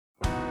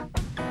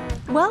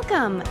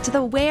Welcome to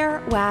the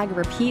Wear, Wag,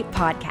 Repeat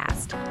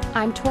podcast.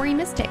 I'm Tori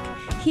Mystic,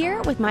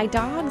 here with my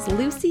dogs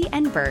Lucy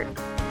and Bert.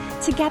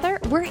 Together,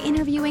 we're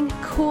interviewing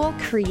cool,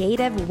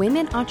 creative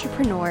women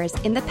entrepreneurs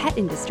in the pet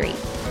industry.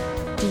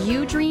 Do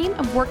you dream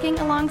of working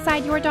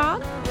alongside your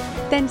dog?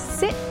 Then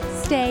sit,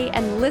 stay,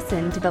 and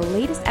listen to the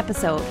latest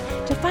episode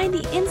to find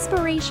the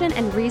inspiration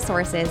and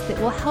resources that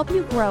will help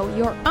you grow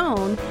your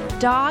own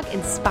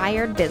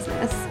dog-inspired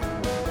business.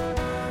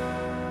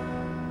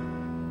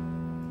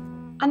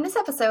 On this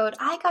episode,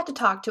 I got to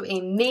talk to a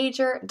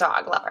major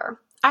dog lover.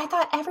 I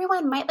thought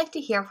everyone might like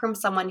to hear from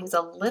someone who's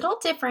a little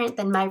different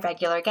than my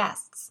regular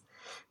guests.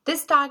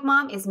 This dog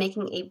mom is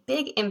making a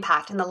big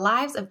impact in the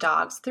lives of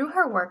dogs through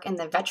her work in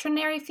the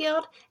veterinary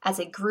field as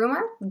a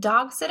groomer,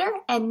 dog sitter,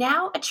 and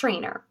now a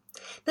trainer.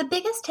 The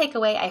biggest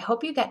takeaway I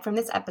hope you get from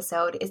this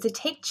episode is to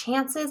take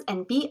chances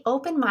and be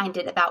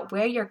open-minded about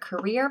where your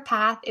career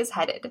path is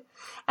headed.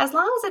 As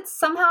long as it's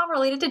somehow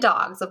related to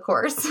dogs, of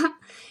course.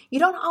 You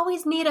don't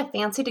always need a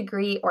fancy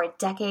degree or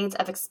decades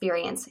of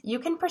experience. You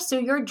can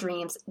pursue your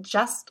dreams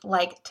just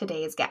like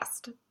today's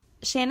guest.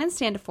 Shannon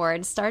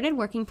Standiford started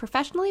working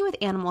professionally with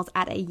animals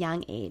at a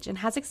young age and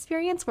has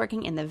experience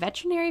working in the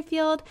veterinary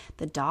field,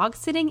 the dog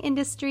sitting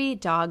industry,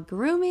 dog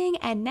grooming,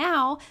 and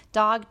now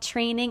dog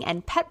training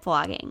and pet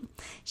blogging.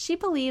 She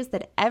believes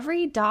that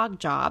every dog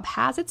job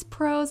has its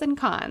pros and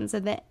cons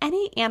and that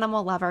any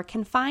animal lover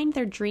can find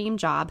their dream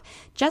job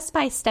just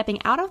by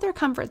stepping out of their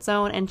comfort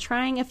zone and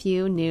trying a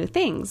few new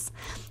things.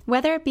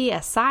 Whether it be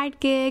a side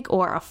gig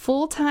or a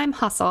full-time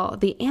hustle,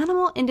 the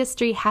animal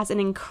industry has an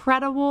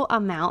incredible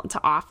amount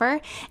to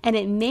offer, and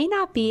it may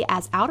not be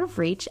as out of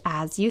reach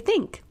as you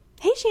think.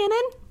 Hey,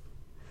 Shannon.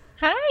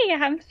 Hi,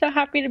 I'm so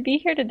happy to be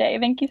here today.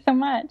 Thank you so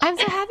much. I'm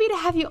so happy to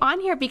have you on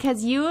here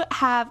because you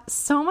have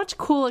so much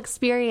cool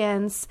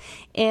experience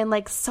in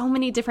so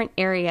many different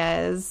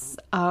areas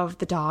of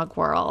the dog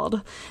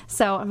world.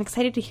 So I'm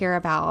excited to hear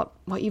about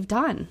what you've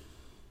done.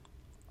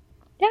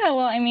 Yeah, well,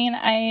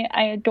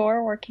 I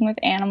adore working with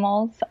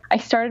animals. I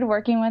started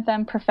working with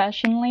them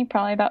professionally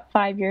probably about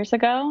 5 years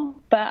ago,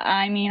 but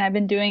I've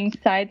been doing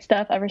side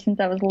stuff ever since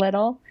I was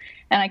little,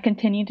 and I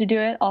continue to do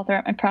it all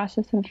throughout my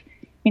process of,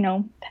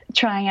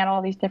 trying out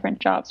all these different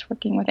jobs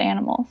working with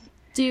animals.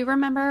 Do you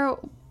remember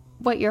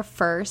what your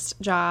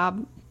first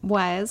job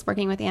was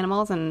working with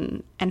animals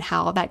and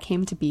how that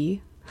came to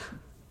be?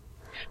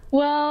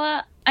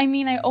 Well,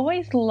 I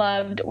always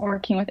loved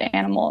working with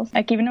animals.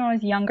 Even when I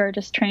was younger,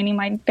 just training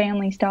my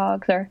family's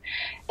dogs or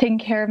taking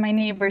care of my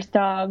neighbor's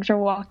dogs or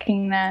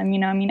walking them.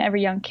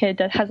 Every young kid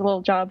has a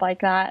little job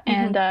like that.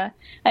 Mm-hmm. And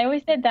I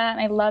always did that,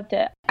 and I loved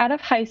it. Out of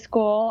high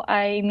school,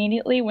 I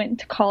immediately went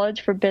to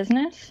college for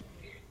business,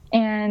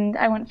 and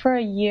I went for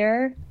a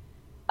year.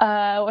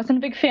 Wasn't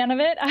a big fan of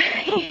it.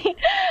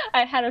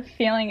 I had a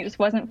feeling it just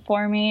wasn't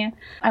for me.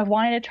 I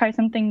wanted to try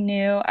something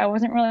new. I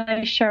wasn't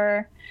really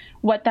sure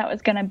what that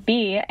was going to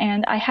be.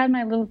 And I had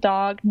my little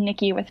dog,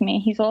 Nicky, with me.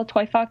 He's a little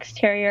toy fox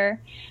terrier.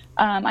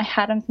 I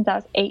had him since I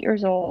was 8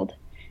 years old.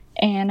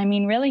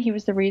 And really, he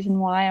was the reason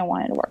why I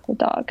wanted to work with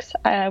dogs.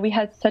 We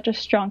had such a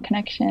strong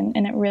connection,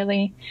 and it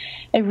really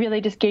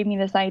just gave me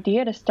this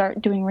idea to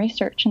start doing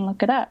research and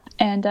look it up.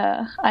 And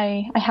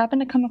I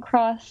happened to come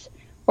across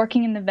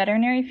working in the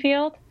veterinary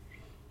field.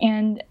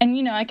 And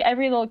like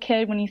every little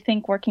kid, when you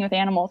think working with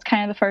animals,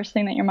 kind of the first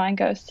thing that your mind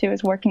goes to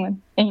is working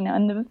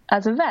with,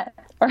 as a vet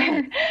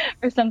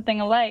or something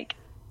alike.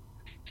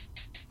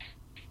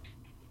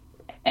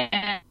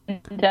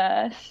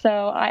 And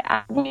so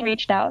I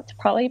reached out to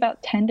probably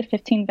about 10 to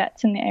 15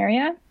 vets in the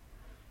area.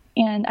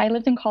 And I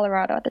lived in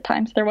Colorado at the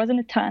time, so there wasn't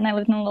a ton. I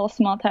lived in a little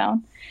small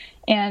town.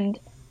 And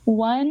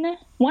one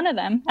of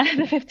them out of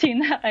the 15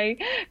 that I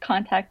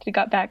contacted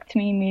got back to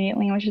me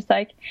immediately and was just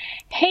like,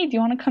 hey, do you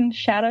want to come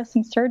shadow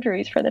some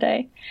surgeries for the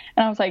day?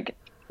 And I was like,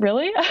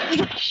 really? I was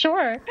like,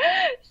 sure.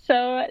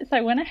 So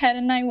I went ahead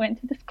and I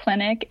went to this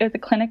clinic. It was a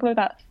clinic of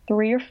about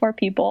 3 or 4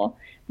 people,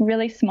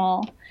 really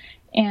small.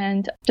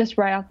 And just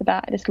right off the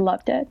bat, I just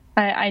loved it.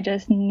 I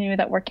just knew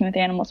that working with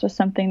animals was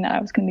something that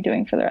I was going to be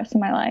doing for the rest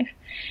of my life.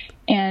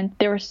 And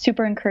they were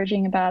super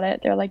encouraging about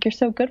it. They're like, you're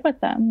so good with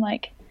them.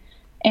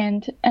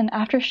 And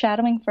after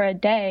shadowing for a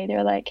day, they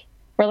were like,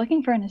 we're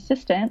looking for an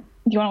assistant.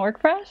 Do you want to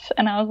work for us?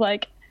 And I was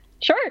like,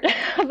 sure.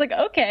 I was like,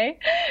 okay.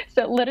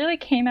 So it literally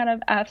came out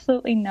of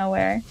absolutely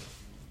nowhere.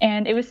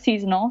 And it was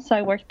seasonal. So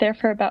I worked there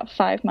for about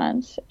 5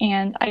 months.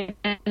 And I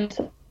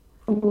just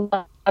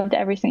loved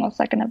every single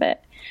second of it.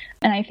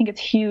 And I think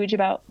it's huge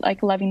about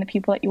loving the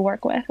people that you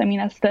work with.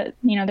 That's they're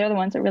the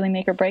ones that really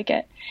make or break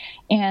it.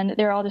 And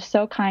they're all just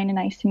so kind and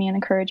nice to me and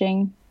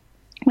encouraging.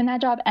 When that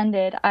job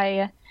ended,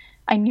 I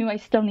knew I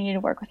still needed to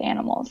work with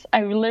animals.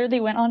 I literally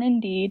went on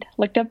Indeed,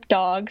 looked up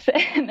dogs,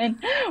 and then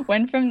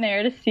went from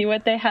there to see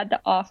what they had to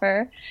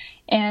offer.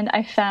 And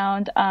I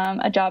found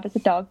a job as a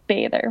dog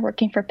bather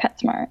working for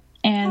PetSmart.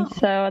 And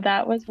so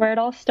that was where it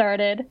all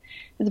started. It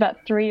was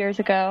about 3 years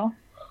ago.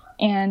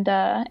 And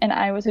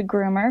I was a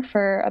groomer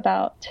for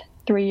about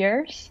 3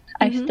 years.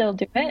 Mm-hmm. I still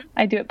do it.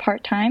 I do it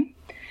part-time.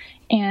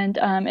 And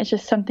it's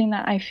just something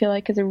that I feel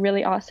like is a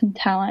really awesome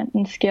talent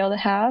and skill to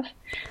have.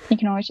 You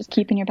can always just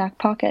keep in your back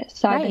pocket.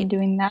 So I've been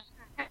doing that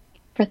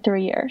for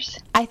 3 years.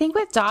 I think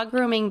with dog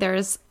grooming,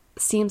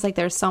 seems like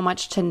there's so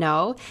much to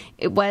know.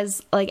 It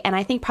was like, and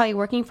I think probably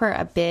working for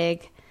a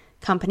big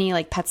company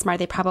like PetSmart,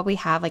 they probably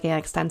have like an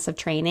extensive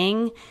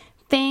training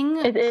thing.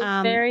 It is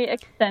very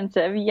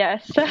extensive,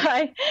 yes.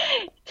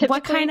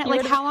 What kind of,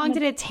 like, how long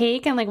did it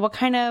take, and like what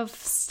kind of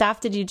stuff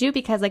did you do?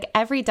 Because like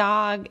every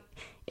dog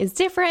is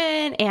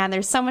different, and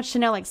there's so much to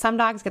know. Like some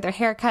dogs get their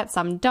hair cut,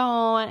 some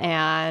don't,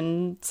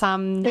 and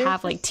some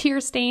have like tear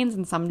stains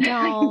and some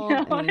don't.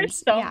 I know, there's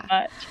so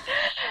much.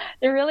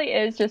 There really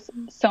is just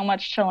so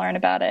much to learn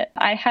about it.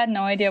 I had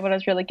no idea what I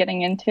was really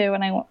getting into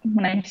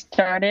when I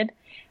started.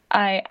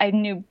 I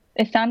knew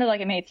it sounded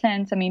like it made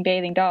sense. I mean,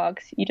 bathing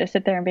dogs, you just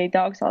sit there and bathe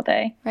dogs all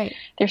day. Right.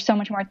 There's so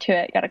much more to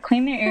it. You got to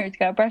clean their ears, you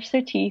got to brush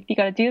their teeth, you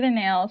got to do their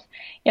nails.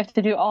 You have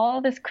to do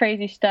all this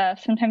crazy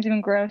stuff, sometimes even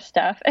gross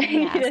stuff.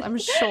 Yes, I'm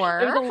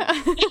sure.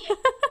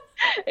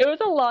 It was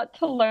a lot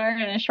to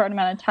learn in a short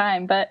amount of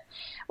time, but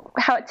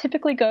how it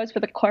typically goes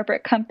with a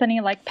corporate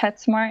company like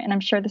PetSmart, and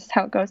I'm sure this is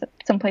how it goes at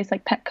someplace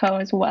like Petco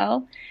as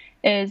well,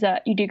 is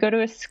you do go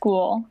to a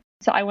school.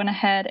 So I went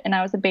ahead and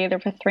I was a bather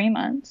for 3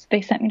 months. They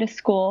sent me to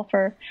school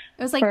for...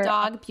 It was like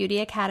Dog Beauty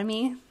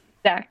Academy?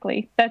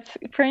 Exactly. That's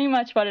pretty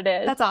much what it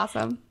is. That's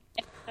awesome.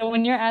 And so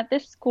when you're at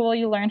this school,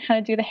 you learn how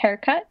to do the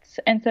haircuts.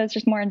 And so it's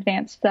just more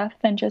advanced stuff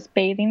than just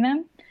bathing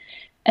them.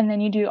 And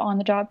then you do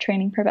on-the-job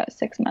training for about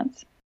 6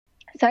 months.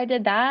 So I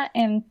did that.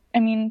 And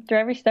I mean, through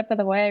every step of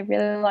the way, I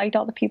really liked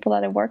all the people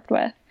that I worked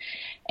with.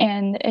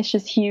 And it's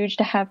just huge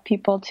to have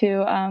people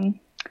to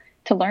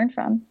learn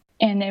from.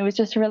 And it was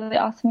just a really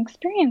awesome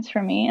experience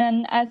for me.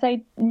 And as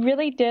I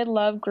really did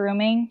love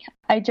grooming,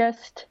 I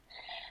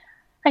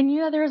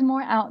knew that there was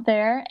more out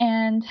there,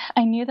 and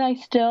I knew that I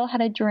still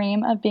had a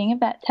dream of being a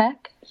vet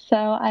tech. So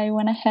I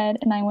went ahead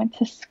and I went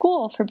to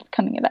school for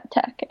becoming a vet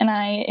tech. And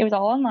it was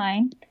all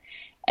online.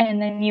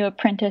 And then you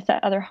apprentice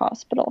at other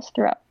hospitals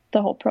throughout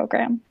the whole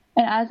program.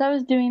 And as I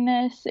was doing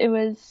this, it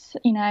was,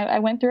 I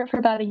went through it for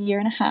about 1.5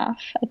 years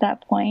at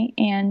that point.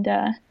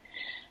 And,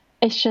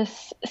 it's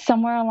just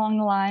somewhere along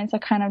the lines, I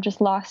kind of just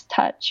lost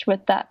touch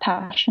with that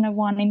passion of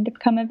wanting to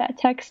become a vet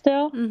tech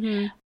still.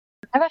 Mm-hmm.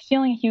 I have a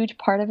feeling a huge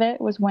part of it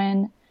was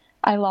when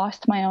I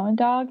lost my own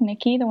dog,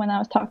 Nikki, the one I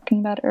was talking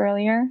about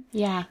earlier.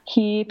 Yeah.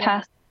 He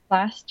passed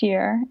last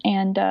year,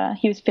 and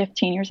he was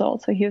 15 years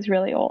old, so he was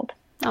really old.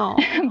 Oh.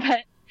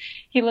 But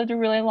he lived a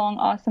really long,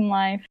 awesome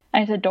life.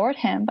 I just adored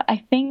him. But I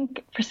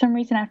think for some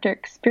reason after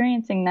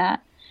experiencing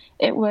that,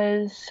 it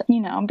was,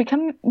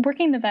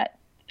 working the vet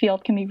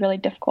field can be really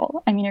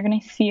difficult. I mean, you're going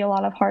to see a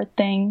lot of hard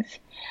things.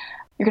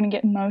 You're going to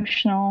get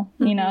emotional.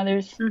 Mm-hmm.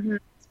 There's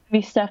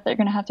be stuff that you're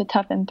going to have to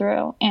toughen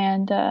through.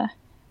 And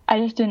I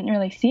just didn't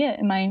really see it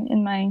in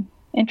my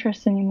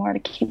interest anymore to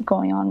keep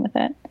going on with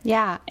it.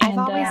 Yeah. I've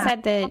always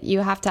said that you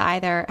have to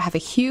either have a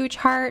huge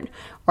heart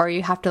or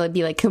you have to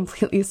be like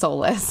completely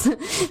soulless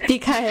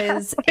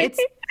because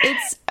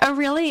it's a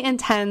really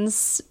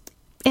intense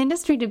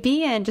industry to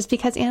be in, just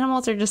because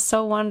animals are just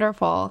so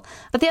wonderful.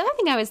 But the other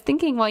thing I was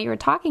thinking while you were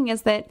talking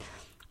is that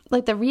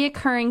like the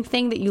reoccurring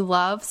thing that you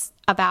love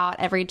about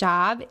every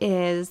job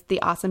is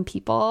the awesome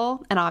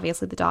people, and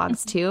obviously the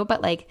dogs too,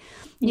 but like,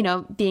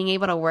 being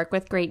able to work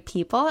with great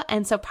people.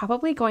 And so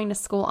probably going to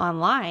school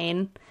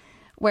online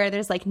where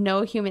there's like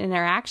no human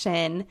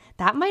interaction,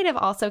 that might have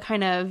also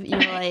kind of,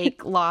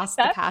 lost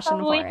the passion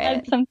for it.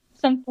 Had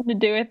something to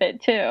do with it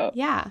too.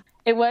 Yeah.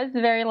 It was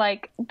very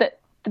like the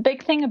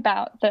big thing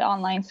about the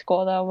online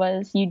school, though,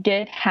 was you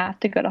did have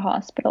to go to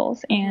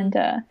hospitals, and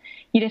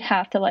you did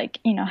have to,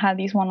 have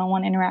these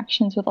one-on-one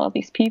interactions with all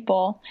these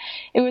people.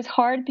 It was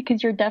hard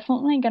because you're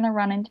definitely going to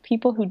run into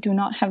people who do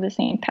not have the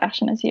same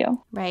passion as you.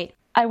 Right.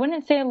 I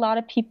wouldn't say a lot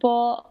of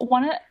people.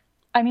 One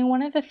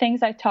of the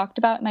things I talked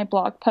about in my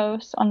blog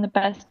post on the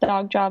best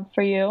dog job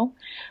for you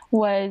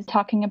was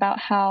talking about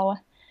how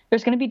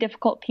there's going to be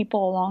difficult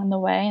people along the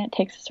way, and it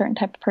takes a certain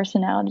type of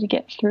personality to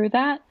get through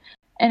that.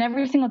 And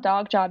every single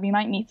dog job, you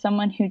might meet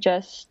someone who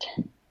just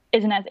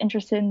isn't as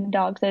interested in the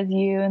dogs as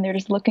you, and they're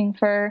just looking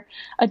for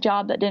a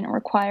job that didn't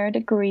require a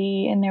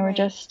degree, and they were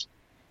just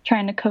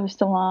trying to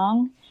coast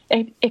along.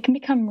 It can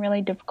become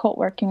really difficult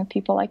working with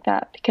people like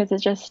that because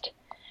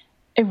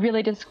it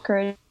really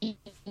discourages you,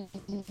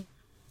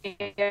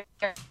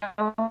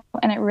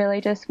 and it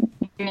really just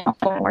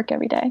won't work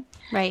every day.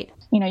 Right.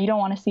 You don't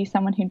want to see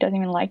someone who doesn't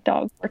even like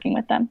dogs working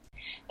with them.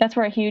 That's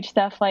where huge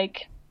stuff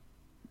like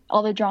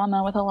all the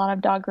drama with a lot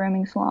of dog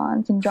grooming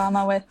salons and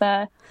drama with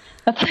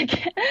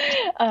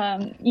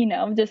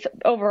just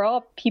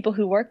overall people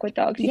who work with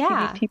dogs.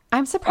 Yeah.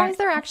 I'm surprised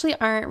there actually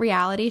aren't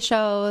reality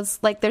shows.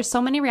 Like there's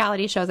so many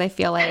reality shows, I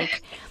feel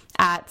like,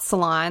 at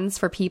salons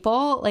for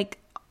people. Like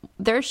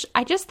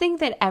I just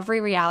think that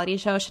every reality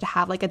show should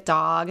have like a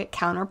dog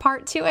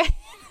counterpart to it.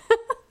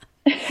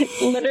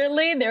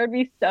 Literally, there would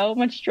be so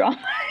much drama.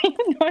 I have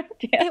no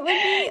idea. It would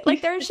be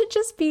like there should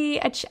just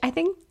be I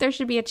think there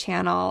should be a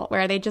channel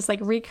where they just like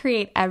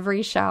recreate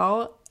every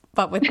show,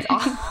 but with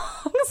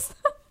dogs.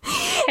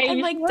 and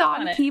you like should work dog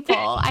on it. people.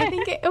 I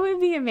think it would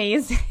be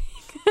amazing.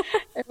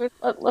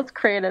 Let's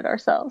create it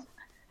ourselves.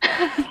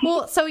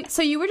 Well,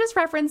 so you were just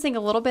referencing a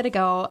little bit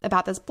ago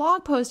about this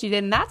blog post you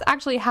did, and that's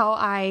actually how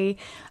I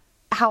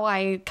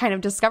kind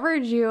of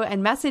discovered you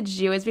and messaged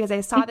you, is because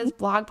I saw this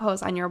blog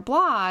post on your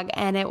blog,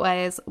 and it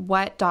was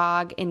what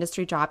dog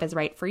industry job is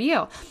right for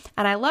you.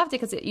 And I loved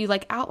it because you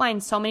like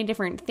outlined so many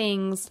different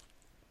things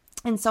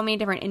in so many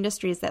different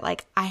industries that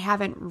like I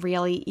haven't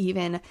really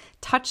even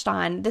touched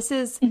on. This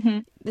is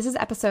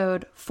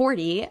episode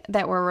 40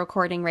 that we're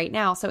recording right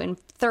now. So in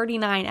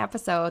 39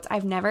 episodes,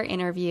 I've never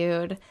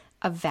interviewed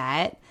a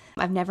vet.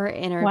 I've never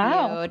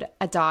interviewed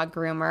a dog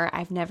groomer.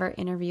 I've never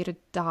interviewed a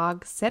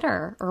dog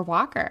sitter or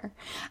walker.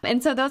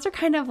 And so those are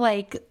kind of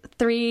like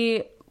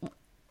three,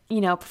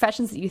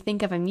 professions that you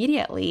think of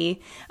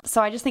immediately.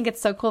 So I just think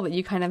it's so cool that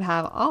you kind of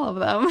have all of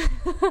them.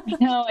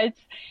 No, it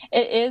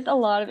is a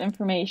lot of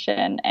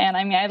information. And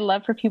I mean, I'd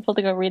love for people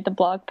to go read the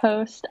blog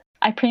post.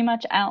 I pretty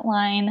much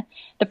outline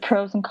the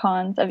pros and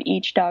cons of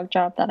each dog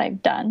job that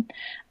I've done.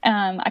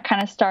 I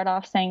kind of start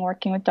off saying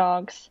working with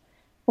dogs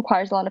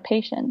requires a lot of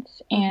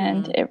patience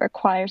and it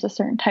requires a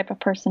certain type of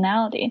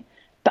personality.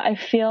 But I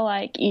feel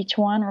like each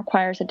one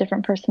requires a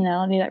different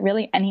personality that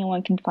really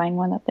anyone can find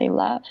one that they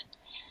love.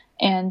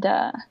 And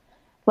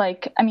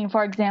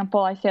for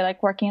example, I say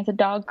like working as a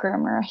dog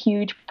groomer, a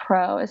huge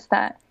pro is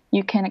that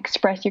you can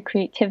express your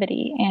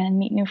creativity and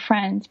meet new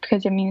friends,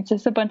 because it's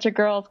just a bunch of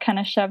girls kind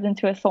of shoved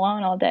into a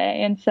salon all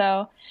day. And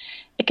so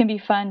it can be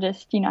fun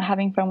just,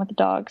 having fun with the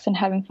dogs and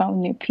having fun with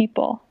new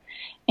people.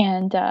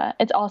 And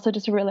it's also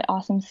just a really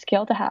awesome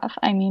skill to have.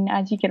 I mean,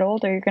 as you get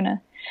older, you're going to,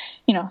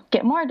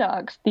 get more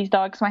dogs. These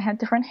dogs might have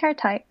different hair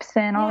types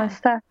and all this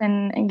stuff,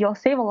 and you'll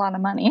save a lot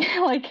of money,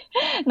 like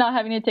not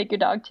having to take your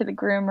dog to the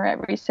groomer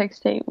every 6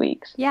 to 8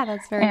 weeks. Yeah,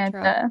 that's very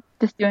true. And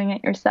just doing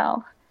it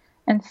yourself.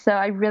 And so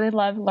I really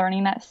love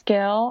learning that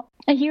skill.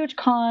 A huge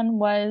con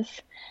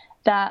was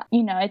that,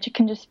 it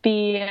can just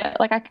be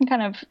like, I can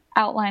kind of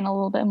outline a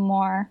little bit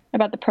more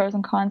about the pros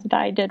and cons that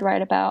I did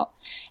write about,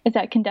 is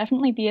that it can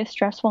definitely be a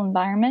stressful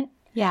environment.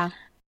 Yeah.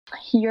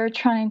 You're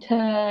trying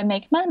to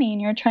make money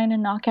and you're trying to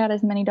knock out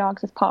as many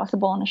dogs as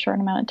possible in a short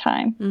amount of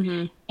time.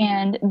 Mm-hmm.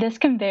 And this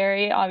can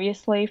vary,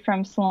 obviously,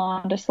 from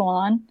salon to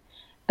salon.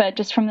 But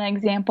just from the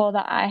example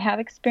that I have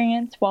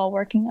experienced while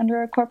working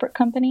under a corporate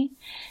company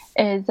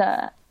is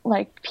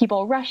like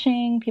people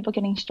rushing, people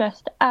getting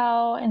stressed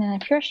out. And then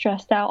if you're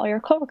stressed out, all your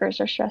coworkers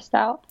are stressed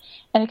out.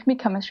 And it can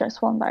become a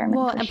stressful environment.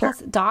 Well, and plus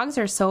dogs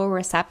are so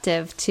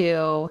receptive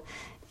to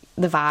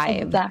the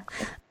vibe.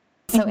 Exactly.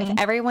 So if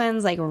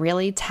everyone's like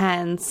really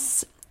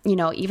tense,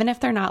 even if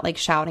they're not like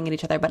shouting at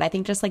each other, but I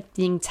think just like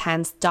being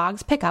tense,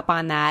 dogs pick up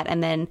on that,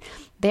 and then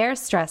they're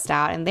stressed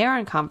out and they're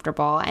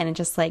uncomfortable, and it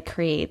just like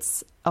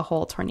creates a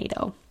whole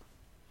tornado.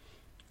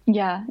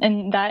 Yeah.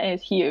 And that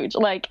is huge.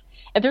 Like,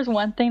 if there's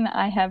one thing that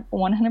I have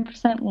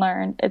 100%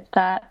 learned, it's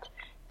that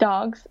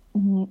dogs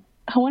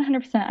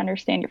 100%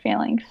 understand your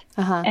feelings.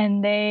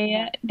 And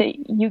the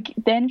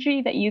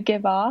energy that you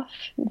give off,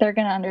 they're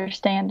going to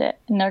understand it,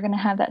 and they're going to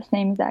have that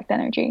same exact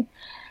energy.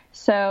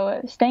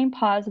 So staying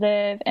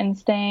positive and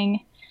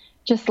staying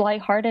just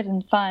lighthearted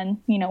and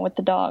fun, with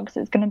the dogs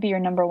is going to be your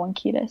number one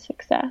key to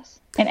success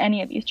in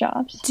any of these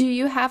jobs. Do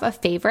you have a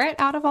favorite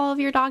out of all of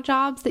your dog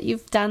jobs that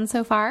you've done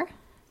so far?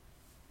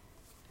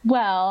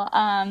 Well,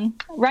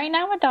 right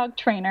now I'm a dog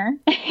trainer,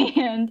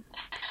 and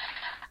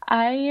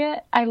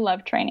I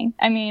love training.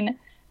 I mean,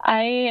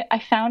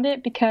 I found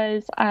it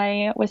because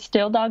I was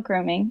still dog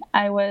grooming.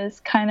 I was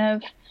kind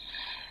of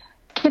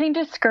getting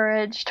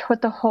discouraged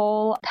with the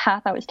whole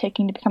path I was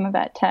taking to become a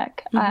vet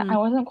tech. I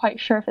wasn't quite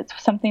sure if it's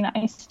something that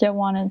I still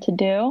wanted to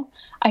do.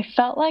 I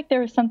felt like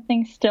there was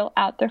something still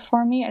out there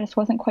for me. I just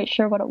wasn't quite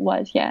sure what it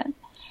was yet.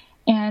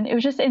 And it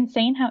was just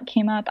insane how it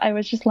came up. I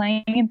was just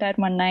laying in bed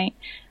one night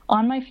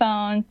on my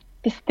phone,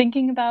 just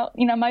thinking about,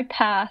 my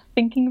path,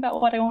 thinking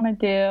about what I want to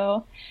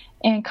do,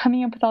 and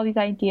coming up with all these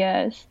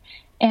ideas.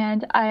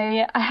 And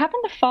I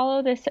happened to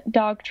follow this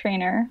dog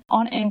trainer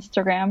on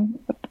Instagram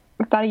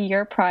about a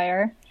year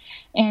prior,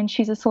 and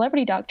she's a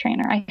celebrity dog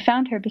trainer. I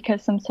found her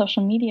because some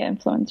social media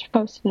influencer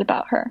posted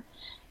about her.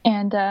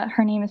 And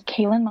her name is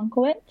Kaylin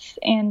Monkowitz,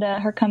 and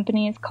her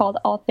company is called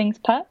All Things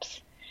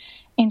Pups.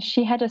 And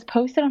she had just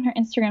posted on her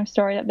Instagram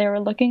story that they were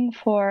looking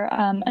for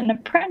an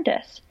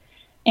apprentice,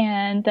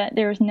 and that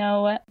there was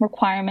no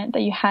requirement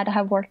that you had to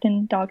have worked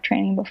in dog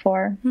training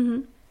before.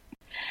 Mm-hmm.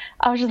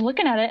 I was just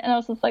looking at it, and I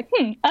was just like,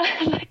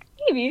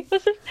 maybe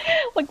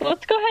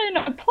let's go ahead and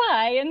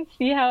apply and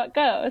see how it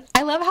goes.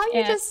 I love how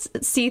you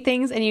just see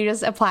things and you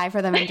just apply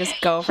for them and just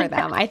go for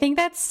them. I think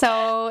that's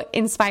so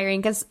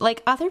inspiring, because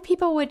like other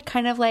people would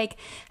kind of like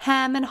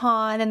hem and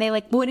haw, and they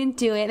like wouldn't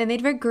do it and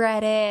they'd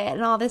regret it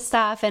and all this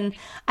stuff. And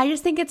I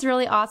just think it's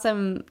really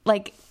awesome.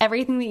 Like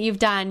everything that you've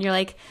done, you're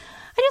like,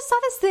 I just saw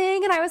this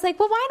thing and I was like,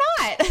 well, why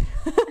not?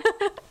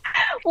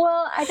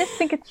 Well, I just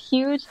think it's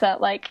huge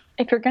that like,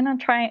 if you're going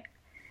to try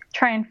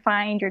and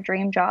find your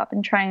dream job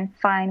and try and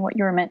find what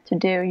you were meant to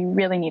do, you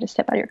really need to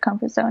step out of your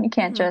comfort zone. You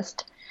can't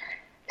just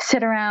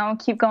sit around,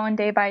 keep going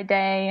day by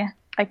day.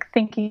 like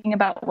thinking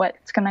about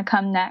what's going to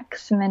come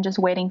next and then just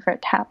waiting for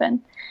it to happen.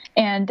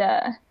 And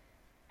I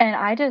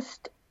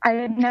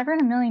had never in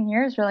a million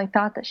years really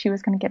thought that she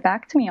was going to get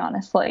back to me,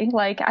 honestly.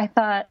 Like, I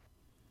thought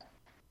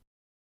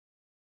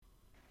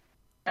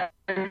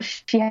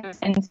she was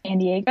in San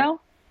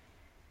Diego,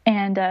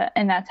 and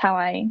that's how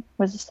I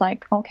was just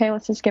like, okay,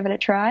 let's just give it a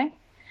try.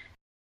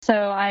 So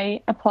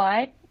I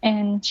applied,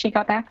 and she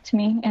got back to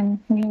me, and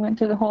we went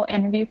through the whole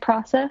interview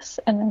process,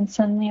 and then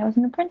suddenly I was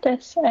an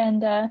apprentice,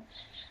 and I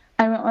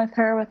went with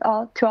her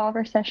to all of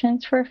her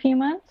sessions for a few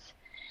months.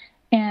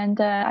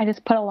 And I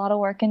just put a lot of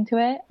work into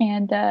it,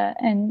 and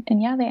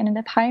yeah, they ended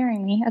up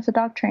hiring me as a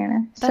dog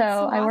trainer. So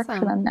awesome. I work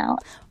for them now.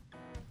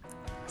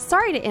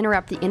 Sorry to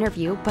interrupt the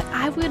interview, but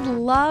I would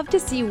love to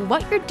see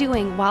what you're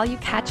doing while you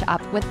catch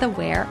up with the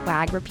Wear,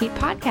 Wag, Repeat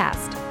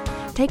podcast.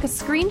 Take a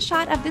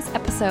screenshot of this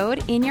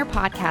episode in your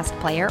podcast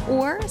player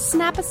or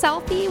snap a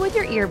selfie with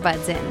your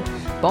earbuds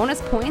in.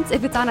 Bonus points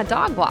if it's on a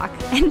dog walk,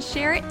 and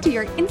share it to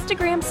your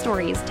Instagram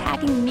stories,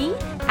 tagging me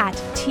at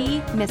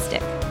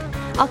 @TMystic.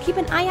 I'll keep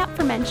an eye out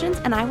for mentions,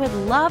 and I would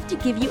love to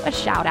give you a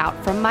shout out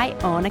from my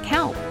own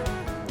account.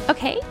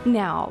 Okay,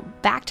 now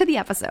back to the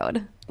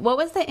episode. What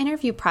was the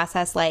interview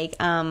process like?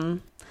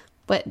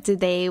 What did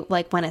they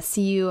like want to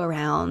see you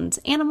around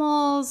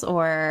animals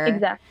or?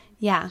 Exactly.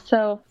 Yeah.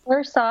 So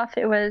first off,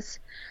 it was,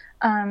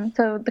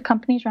 so the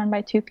company's run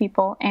by two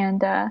people,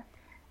 and her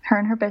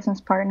and her business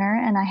partner,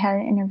 and I had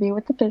an interview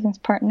with the business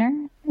partner,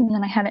 and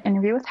then I had an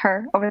interview with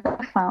her over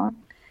the phone.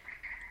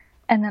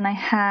 And then I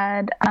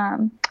had,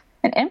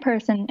 an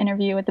in-person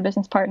interview with the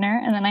business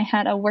partner, and then I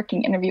had a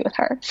working interview with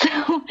her. So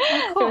cool.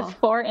 It was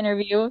 4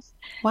 interviews.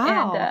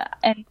 Wow.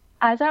 And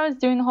as I was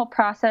doing the whole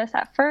process,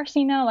 at first,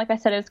 like I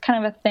said, it was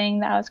kind of a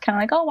thing that I was kind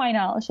of like, oh, why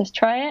not? Let's just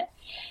try it.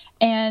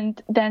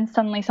 And then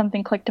suddenly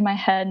something clicked in my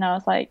head, and I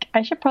was like,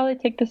 I should probably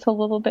take this a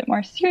little bit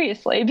more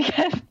seriously,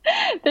 because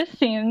this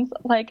seems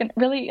like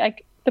really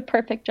like the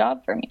perfect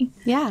job for me.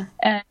 Yeah.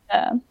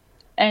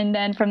 And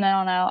then from then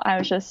on out, I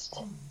was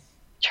just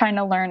trying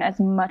to learn as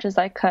much as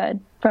I could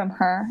from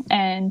her,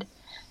 and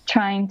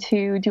trying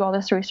to do all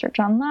this research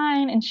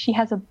online. And she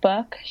has a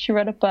book. She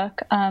wrote a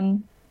book.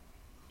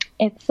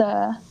 It's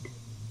here,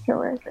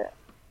 where is it?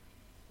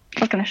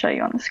 I was going to show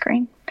you on the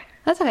screen.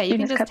 That's okay. You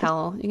can just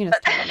tell me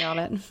about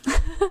it.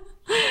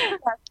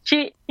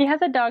 She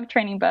has a dog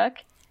training book.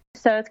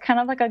 So it's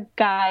kind of like a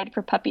guide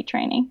for puppy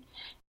training.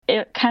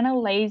 It kind of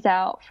lays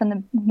out from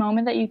the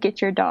moment that you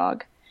get your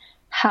dog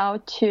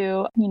how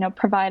to,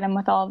 provide them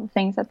with all the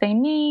things that they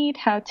need,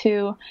 how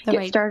to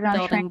get started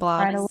on training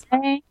right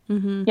away.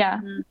 Mm-hmm. Yeah.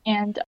 Mm-hmm.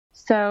 And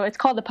so it's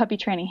called the Puppy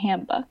Training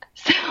Handbook.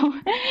 So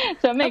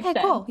it makes sense.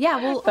 Okay, cool. Yeah,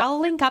 well, I'll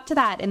link up to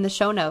that in the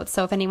show notes.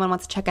 So if anyone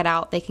wants to check it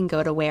out, they can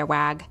go to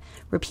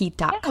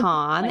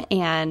wearwagrepeat.com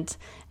and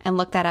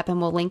look that up, and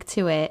we'll link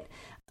to it.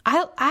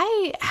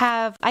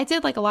 I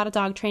did like a lot of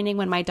dog training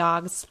when my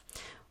dogs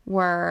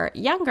were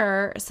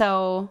younger.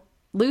 So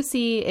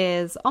Lucy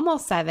is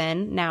almost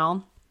 7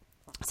 now.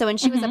 So when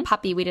she was a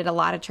puppy, we did a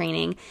lot of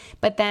training.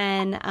 But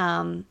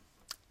then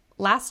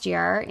last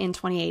year in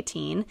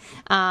 2018,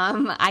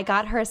 I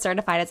got her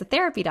certified as a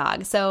therapy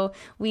dog. So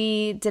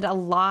we did a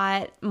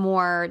lot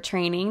more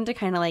training to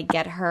kind of like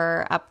get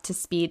her up to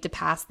speed to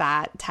pass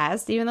that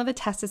test, even though the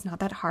test is not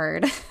that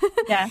hard.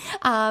 Yeah.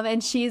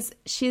 And she's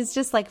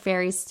just like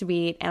very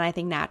sweet, and I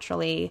think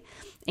naturally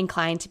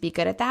inclined to be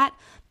good at that.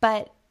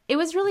 But it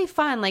was really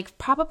fun. Like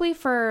probably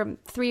for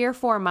 3 or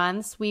 4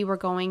 months, we were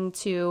going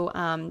to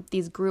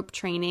these group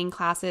training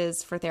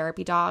classes for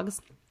therapy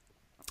dogs,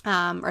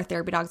 or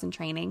therapy dogs in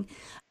training.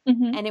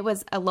 Mm-hmm. And it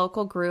was a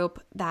local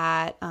group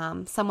that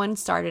someone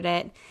started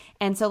it.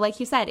 And so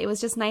like you said, it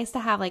was just nice to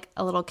have like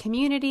a little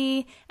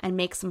community and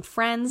make some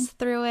friends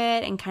through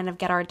it, and kind of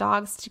get our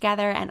dogs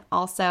together, and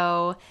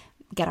also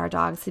get our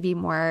dogs to be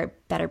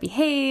better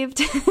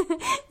behaved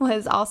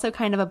was also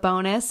kind of a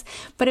bonus.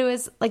 But it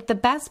was like the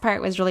best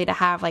part was really to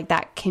have like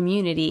that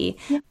community.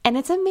 Yeah. And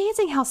it's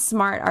amazing how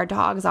smart our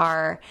dogs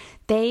are.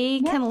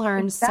 They can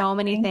learn so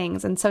many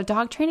things. And so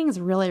dog training is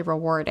really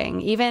rewarding.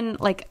 Even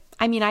like,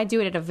 I mean, I do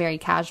it at a very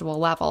casual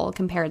level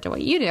compared to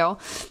what you do,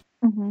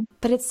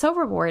 but it's so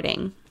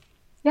rewarding.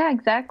 Yeah,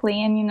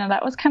 exactly. And,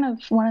 that was kind of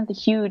one of the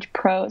huge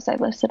pros I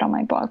listed on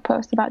my blog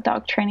post about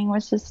dog training,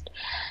 was just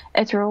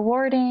it's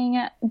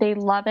rewarding. They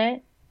love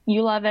it.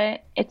 You love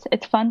it.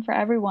 It's fun for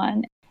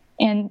everyone.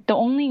 And the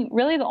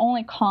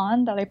only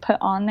con that I put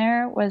on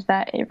there was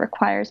that it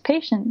requires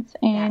patience,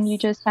 and you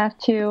just have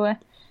to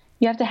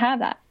have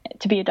that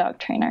to be a dog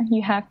trainer.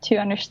 You have to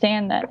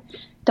understand that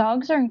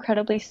dogs are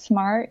incredibly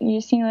smart. You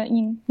just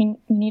you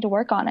need to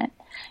work on it.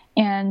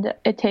 And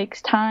it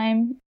takes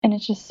time, and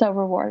it's just so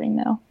rewarding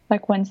though.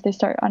 Like once they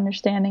start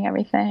understanding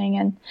everything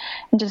and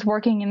just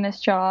working in this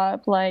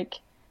job, like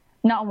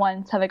not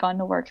once have I gone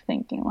to work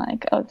thinking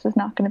like, oh, this is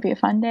not going to be a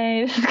fun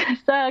day. This is going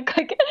to suck.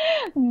 Like,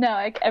 no,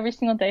 like every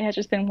single day has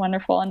just been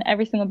wonderful, and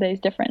every single day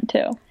is different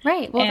too.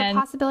 Right. Well, the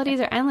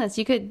possibilities are endless.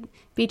 You could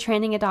be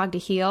training a dog to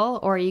heel,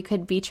 or you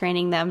could be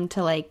training them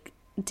to like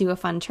do a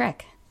fun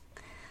trick.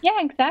 Yeah,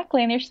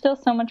 exactly. And there's still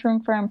so much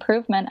room for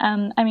improvement.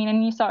 I mean,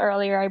 and you saw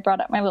earlier I brought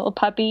up my little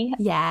puppy.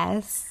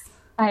 Yes.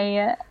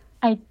 I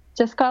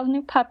just got a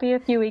new puppy a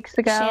few weeks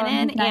ago.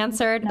 Shannon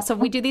answered. So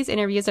we do these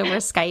interviews over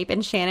Skype,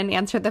 and Shannon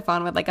answered the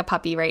phone with like a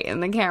puppy right in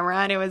the camera,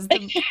 and it was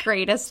the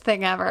greatest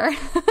thing ever.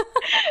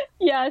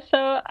 Yeah,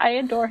 so I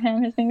adore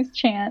him. His name is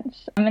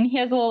Chance. And he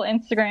has a little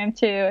Instagram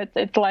too.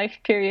 It's life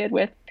period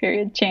with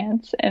period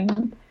Chance,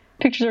 and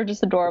pictures are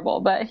just adorable.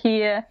 But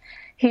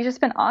he's just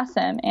been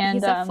awesome. And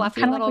he's a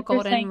fluffy little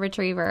golden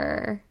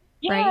retriever.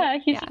 Yeah,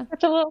 right? he's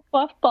such a little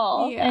fluff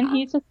ball, Yeah. and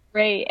he's just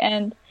great.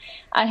 And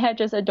I had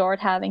just adored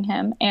having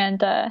him.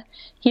 And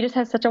he just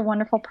has such a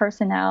wonderful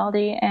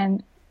personality.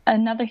 And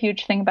another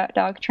huge thing about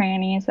dog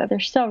training is that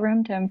there's still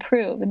room to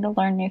improve and to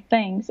learn new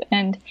things.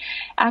 And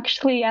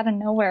actually, out of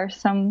nowhere,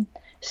 some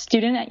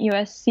student at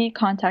USC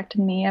contacted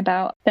me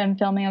about them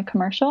filming a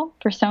commercial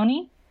for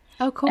Sony.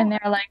 Oh, cool. And they're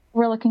like,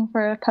 "We're looking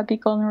for a puppy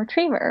golden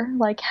retriever.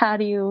 Like, how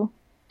do you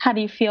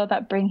feel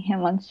about bringing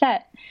him on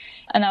set?"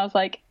 And I was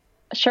like,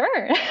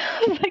 "Sure."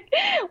 Like,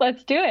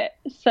 let's do it.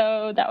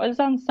 So that was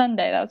on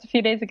Sunday. That was a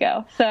few days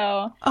ago.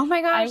 So oh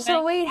my gosh.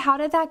 So wait, how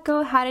did that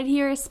go? How did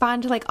he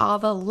respond to like all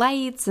the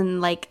lights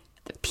and like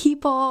the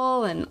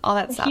people and all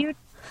that stuff?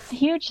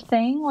 Huge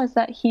thing was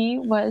that he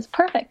was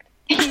perfect.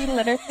 He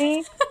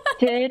literally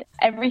did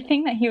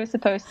everything that he was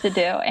supposed to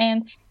do.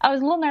 And I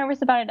was a little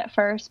nervous about it at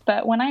first,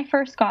 but when I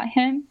first got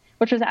him,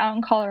 which was out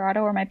in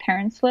Colorado where my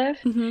parents live,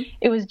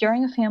 it was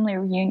during a family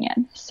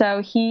reunion.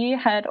 So he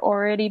had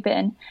already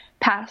been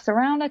passed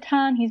around a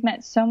ton. He's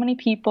met so many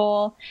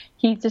people.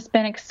 He's just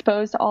been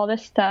exposed to all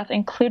this stuff,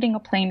 including a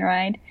plane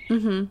ride.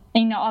 And,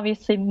 you know,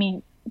 obviously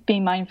me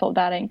being mindful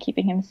about it and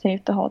keeping him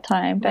safe the whole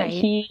time. But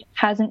he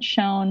hasn't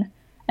shown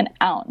an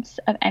ounce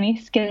of any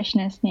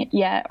skittishness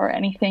yet or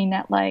anything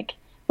that like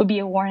would be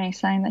a warning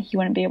sign that he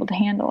wouldn't be able to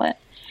handle it.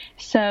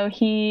 So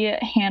he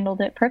handled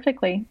it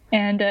perfectly.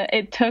 And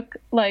it took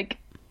a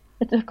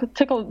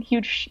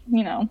huge,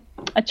 you know,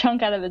 a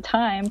chunk out of the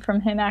time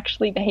from him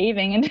actually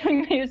behaving and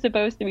doing what he was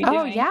supposed to be doing.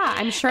 Oh, yeah.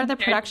 I'm sure the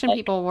production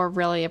people were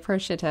really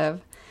appreciative.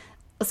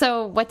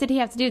 So what did he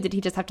have to do? Did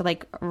he just have to,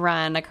 like,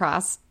 run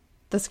across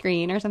the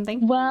screen or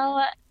something?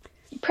 Well,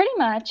 pretty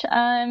much.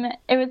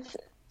 It was...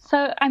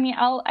 So, I mean,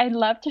 I'd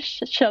love to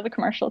show the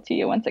commercial to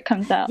you once it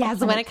comes out. Yeah,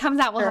 so when it comes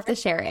out, we'll have to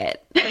share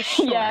it. For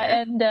sure. Yeah,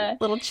 and...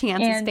 Little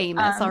Chance is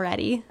famous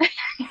already.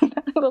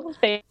 Little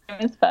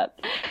famous, but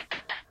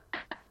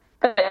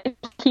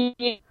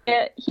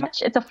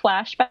it's a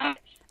flashback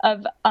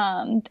of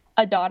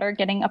a daughter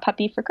getting a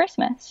puppy for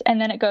Christmas, and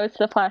then it goes to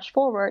the flash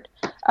forward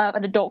of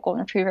an adult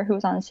golden retriever who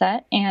was on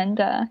set, and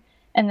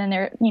then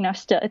they're, you know,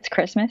 still it's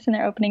Christmas and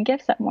they're opening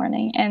gifts that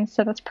morning, and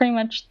so that's pretty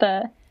much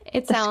the.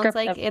 It sounds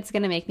like it's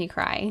gonna make me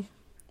cry.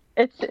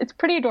 It's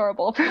pretty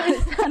adorable.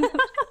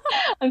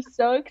 I'm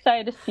so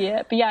excited to see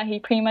it. But yeah, he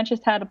pretty much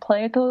just had to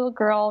play with the little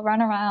girl,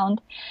 run around,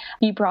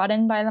 be brought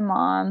in by the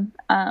mom.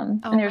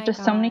 And there's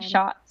just so many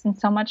shots and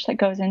so much that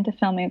goes into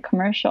filming a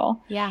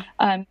commercial. Yeah.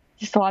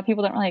 Just a lot of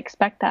people don't really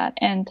expect that.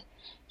 And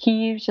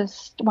he was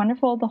just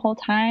wonderful the whole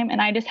time. And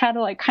I just had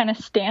to like kind of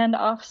stand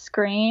off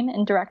screen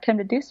and direct him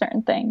to do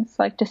certain things,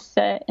 like to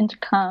sit and to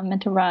come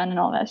and to run and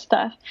all that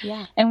stuff.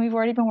 Yeah. And we've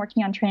already been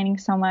working on training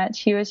so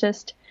much. He was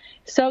just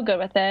so good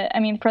with it. I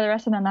mean, for the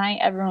rest of the night,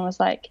 everyone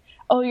was like,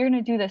 "Oh, you're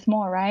going to do this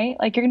more, right?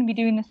 Like, you're going to be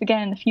doing this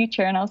again in the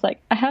future." And I was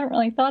like, I haven't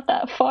really thought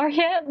that far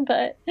yet,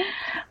 but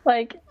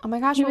like, oh my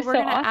gosh, well, we're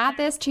going to add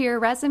this to your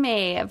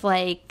resume of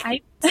like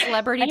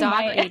celebrity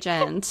dog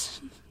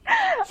agent.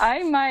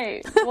 I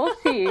might. We'll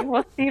see.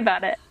 We'll see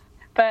about it.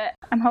 But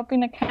I'm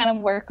hoping to kind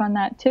of work on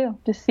that too,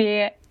 to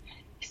see,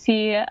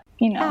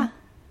 you know,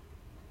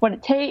 what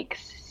it takes,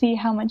 see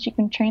how much you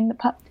can train the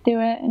pup to do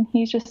it. And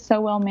he's just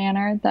so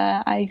well-mannered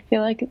that I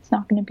feel like it's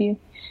not going to be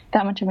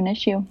that much of an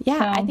issue. Yeah,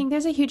 so. I think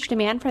there's a huge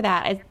demand for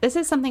that. This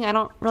is something I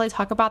don't really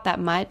talk about that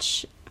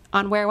much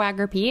on Wear, Wag,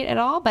 Repeat at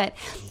all, but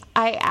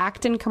I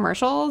act in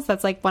commercials.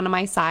 That's like one of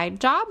my side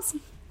jobs.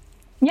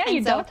 Yeah, and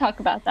you don't talk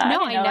about that.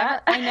 No,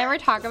 I never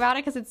talk about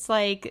it because it's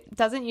like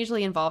doesn't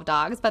usually involve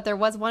dogs. But there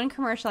was one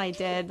commercial I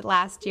did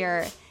last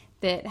year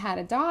that had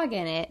a dog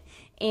in it,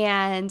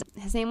 and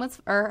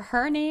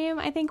her name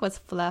I think was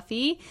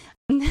Fluffy.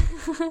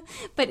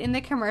 But in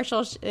the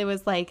commercial, it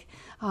was like,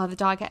 oh, the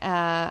dog.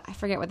 I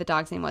forget what the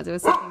dog's name was. It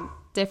was something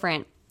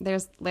different.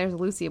 There's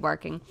Lucy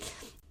barking.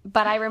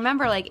 But I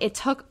remember, like, it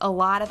took a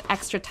lot of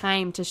extra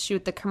time to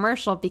shoot the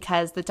commercial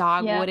because the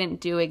dog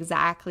wouldn't do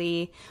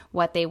exactly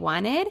what they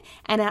wanted.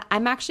 And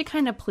I'm actually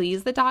kind of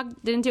pleased the dog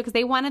didn't do it because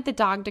they wanted the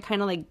dog to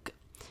kind of, like,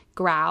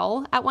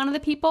 growl at one of the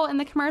people in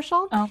the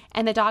commercial. Oh.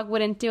 And the dog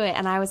wouldn't do it.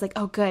 And I was like,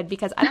 oh, good,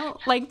 because I don't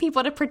like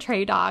people to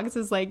portray dogs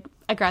as, like,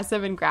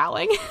 aggressive and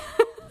growling.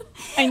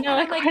 I know,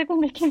 like, why are they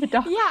making the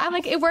dog? Yeah, I'm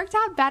like, it worked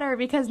out better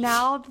because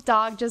now the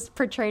dog just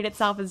portrayed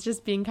itself as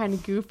just being kind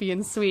of goofy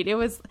and sweet. It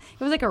was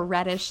like a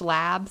reddish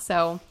lab,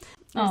 so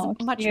it was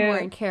much more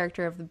in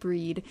character of the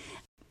breed.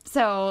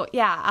 So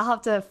yeah, I'll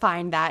have to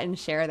find that and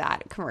share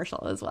that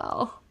commercial as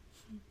well.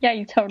 Yeah,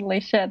 you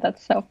totally should.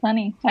 That's so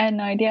funny. I had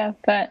no idea,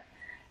 but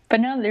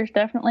But no, there's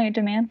definitely a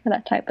demand for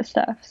that type of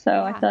stuff. So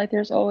Yeah. I feel like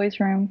there's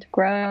always room to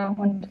grow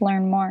and to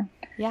learn more.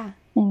 Yeah.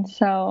 And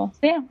so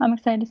yeah, I'm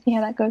excited to see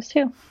how that goes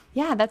too.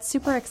 Yeah, that's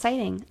super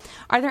exciting.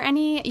 Are there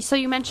any, so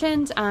you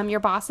mentioned your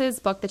boss's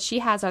book that she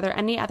has. Are there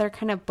any other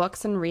kind of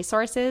books and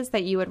resources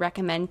that you would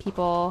recommend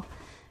people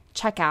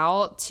check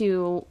out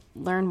to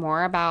learn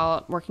more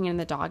about working in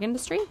the dog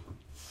industry?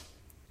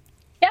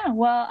 Yeah,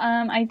 well,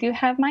 I do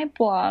have my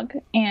blog,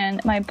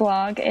 and my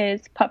blog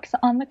is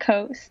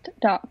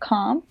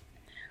pupsonthecoast.com.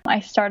 I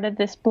started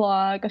this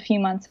blog a few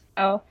months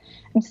ago.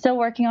 I'm still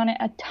working on it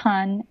a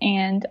ton,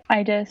 and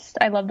I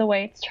love the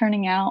way it's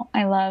turning out.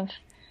 I love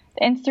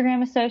the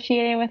Instagram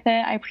associated with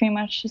it. I pretty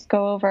much just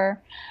go over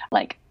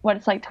like what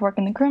it's like to work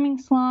in the grooming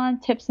salon,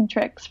 tips and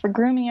tricks for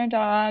grooming your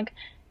dog,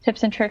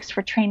 tips and tricks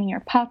for training your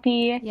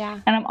puppy. Yeah.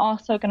 And I'm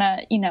also going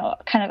to,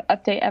 kind of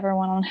update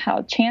everyone on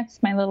how Chance,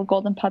 my little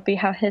golden puppy,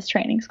 how his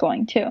training's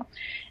going too.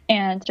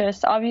 And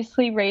just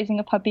obviously raising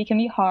a puppy can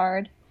be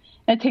hard.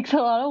 It takes a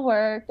lot of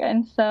work.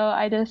 And so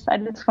I just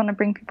want to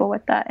bring people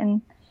with that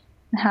and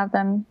have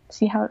them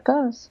see how it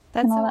goes.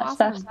 That's and all so that awesome.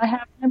 stuff. So I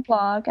have my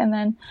blog, and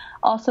then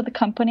also the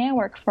company I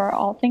work for,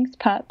 All Things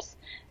Pups,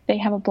 they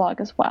have a blog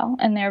as well.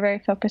 And they're very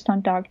focused on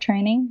dog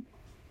training.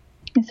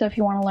 And so if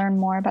you want to learn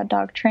more about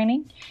dog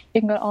training,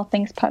 you can go to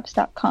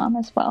allthingspups.com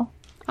as well.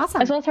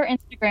 Awesome. As well as her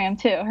Instagram,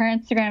 too. Her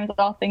Instagram is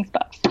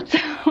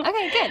allthingspups.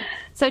 Okay, good.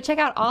 So check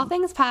out All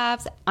Things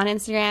Pups on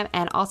Instagram,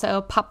 and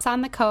also Pups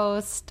on the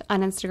Coast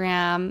on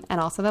Instagram, and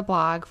also the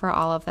blog for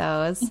all of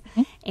those.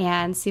 Mm-hmm.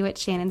 And see what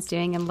Shannon's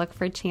doing and look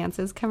for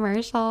Chance's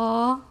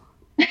commercial.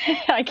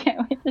 I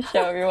can't wait to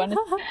show everyone.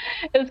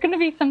 It's going to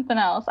be something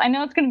else. I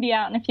know it's going to be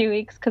out in a few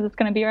weeks because it's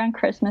going to be around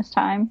Christmas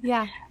time.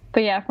 Yeah.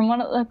 But yeah, from what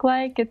it looked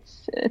like, it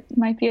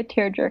might be a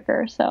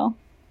tearjerker, so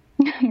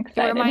I'm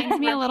excited. It reminds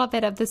me a little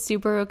bit of the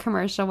Subaru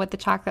commercial with the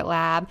chocolate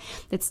lab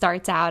that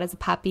starts out as a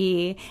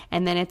puppy,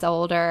 and then it's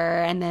older,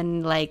 and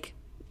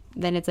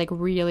then it's like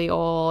really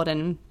old,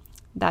 and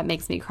that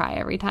makes me cry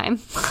every time.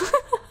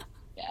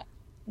 Yeah.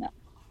 No.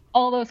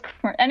 All those,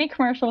 any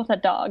commercial with a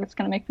dog, it's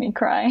going to make me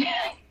cry.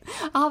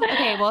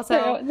 Okay, well,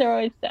 so they're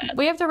always sad.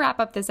 we have to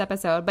wrap up this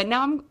episode, but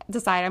now I'm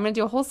going to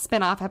do a whole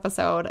spin-off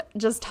episode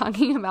just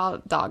talking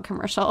about dog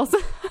commercials.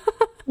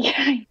 Yeah,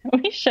 I know,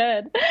 we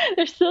should.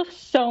 There's still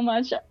so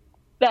much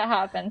that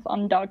happens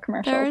on dog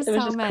commercials. It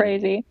was just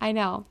crazy. I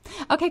know.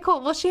 Okay,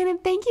 cool. Well, Shannon,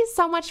 thank you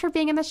so much for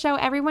being in the show.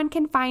 Everyone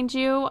can find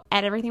you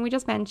at everything we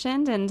just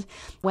mentioned. And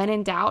when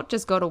in doubt,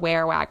 just go to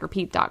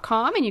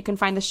wearwagrepeat.com and you can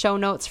find the show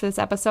notes for this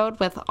episode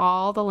with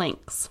all the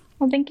links.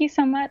 Well, thank you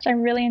so much. I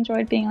really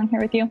enjoyed being on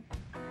here with you.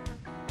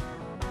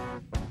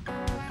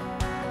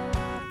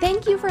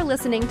 Thank you for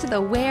listening to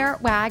the Wear,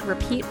 Wag,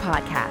 Repeat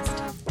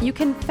podcast. You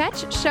can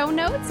fetch show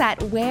notes at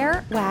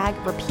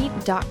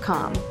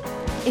wearwagrepeat.com.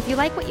 If you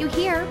like what you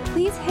hear,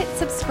 please hit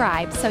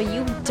subscribe so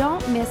you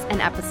don't miss an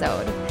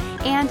episode.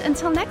 And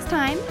until next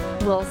time,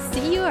 we'll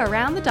see you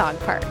around the dog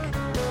park.